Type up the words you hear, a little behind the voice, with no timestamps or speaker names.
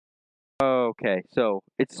Okay, so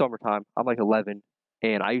it's summertime. I'm like 11,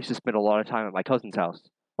 and I used to spend a lot of time at my cousin's house.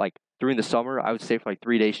 Like during the summer, I would stay for like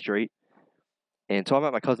 3 days straight. And so I'm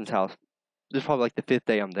at my cousin's house. This is probably like the fifth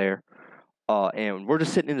day I'm there. And we're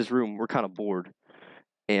just sitting in his room. We're kind of bored.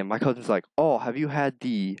 And my cousin's like, "Oh, have you had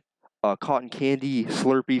the cotton candy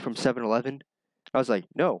Slurpee from 7-Eleven?" I was like,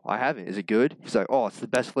 "No, I haven't. Is it good?" He's like, "Oh, it's the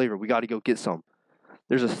best flavor. We got to go get some."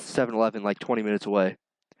 There's a 7-Eleven like 20 minutes away.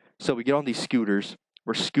 So we get on these scooters.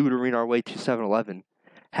 We're scootering our way to 7-Eleven.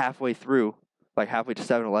 Halfway through, like halfway to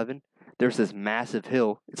 7-Eleven, there's this massive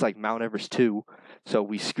hill. It's like Mount Everest 2. So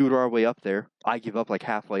we scooter our way up there. I give up like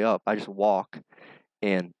halfway up. I just walk.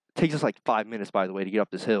 And it takes us like 5 minutes, by the way, to get up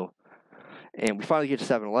this hill. And we finally get to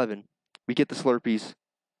 7-Eleven. We get the Slurpees.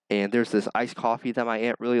 And there's this iced coffee that my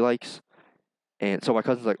aunt really likes. And so my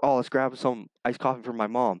cousin's like, "Oh, let's grab some iced coffee from my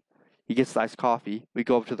mom." He gets the iced coffee. We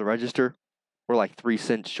go up to the register. We're like 3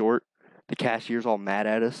 cents short. The cashier's all mad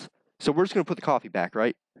at us. So we're just gonna put the coffee back,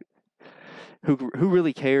 right? Who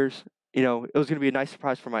really cares? You know, it was gonna be a nice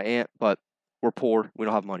surprise for my aunt, but we're poor. We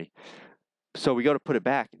don't have money. So we go to put it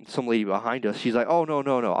back, and some lady behind us, she's like, "Oh no,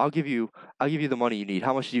 no, no! I'll give you the money you need.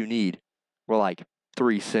 How much do you need?" We're like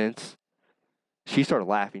 3 cents. She started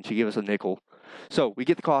laughing. She gave us a nickel. So we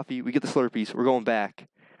get the coffee, we get the Slurpees. We're going back,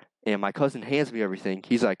 and my cousin hands me everything.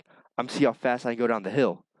 He's like, "I'm see how fast I can go down the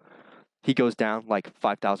hill." He goes down like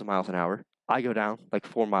 5,000 miles an hour. I go down like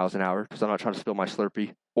 4 miles an hour because I'm not trying to spill my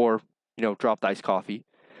Slurpee or, drop the iced coffee.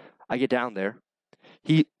 I get down there.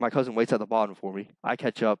 My cousin waits at the bottom for me. I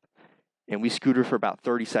catch up, and we scooter for about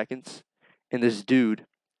 30 seconds. And this dude,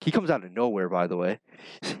 he comes out of nowhere, by the way.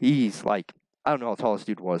 He's like, I don't know how tall this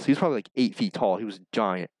dude was. He was probably like 8 feet tall. He was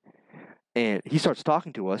giant. And he starts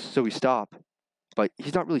talking to us, so we stop. But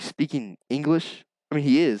he's not really speaking English. I mean,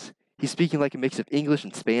 he is. He's speaking like a mix of English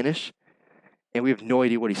and Spanish. And we have no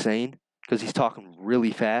idea what he's saying because he's talking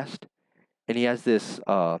really fast. And he has this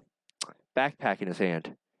backpack in his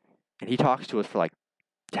hand. And he talks to us for like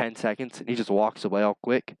 10 seconds, and he just walks away all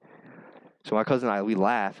quick. So my cousin and I, we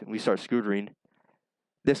laugh, and we start scootering.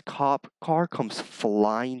 This cop car comes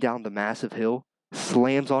flying down the massive hill,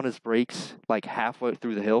 slams on his brakes like halfway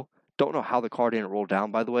through the hill. Don't know how the car didn't roll down,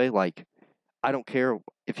 by the way. Like, I don't care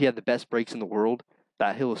if he had the best brakes in the world.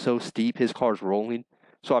 That hill is so steep, his car's rolling.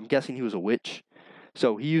 So I'm guessing he was a witch.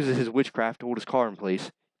 So he uses his witchcraft to hold his car in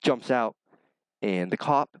place, jumps out, and the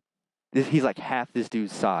cop, he's like half this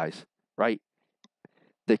dude's size, right?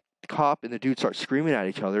 The cop and the dude start screaming at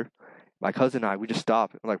each other. My cousin and I, we just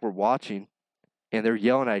stop, and like we're watching, and they're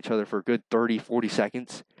yelling at each other for a good 30, 40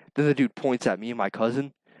 seconds. Then the dude points at me and my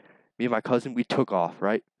cousin. Me and my cousin, we took off,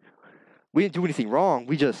 right? We didn't do anything wrong.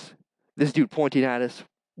 This dude pointing at us,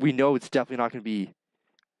 we know it's definitely not going to be,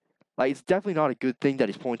 like, it's definitely not a good thing that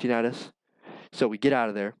he's pointing at us. So we get out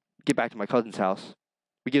of there, get back to my cousin's house.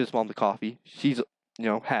 We give his mom the coffee. She's,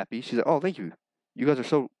 happy. She's like, "Oh, thank you. You guys are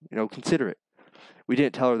so, considerate." We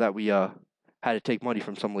didn't tell her that we had to take money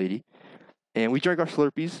from some lady. And we drank our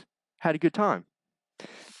Slurpees, had a good time.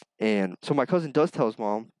 And so my cousin does tell his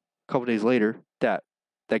mom a couple days later that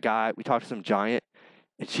guy, we talked to some giant,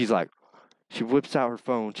 and she's like, she whips out her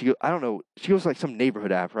phone. I don't know, she goes to like some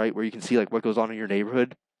neighborhood app, right, where you can see like what goes on in your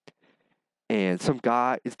neighborhood. And some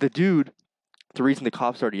guy, it's the dude, the reason the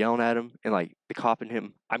cops started yelling at him, and like the cop and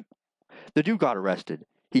him, the dude got arrested.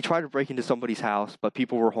 He tried to break into somebody's house, but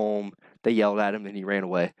people were home. They yelled at him, and he ran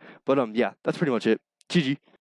away. But yeah, that's pretty much it. GG.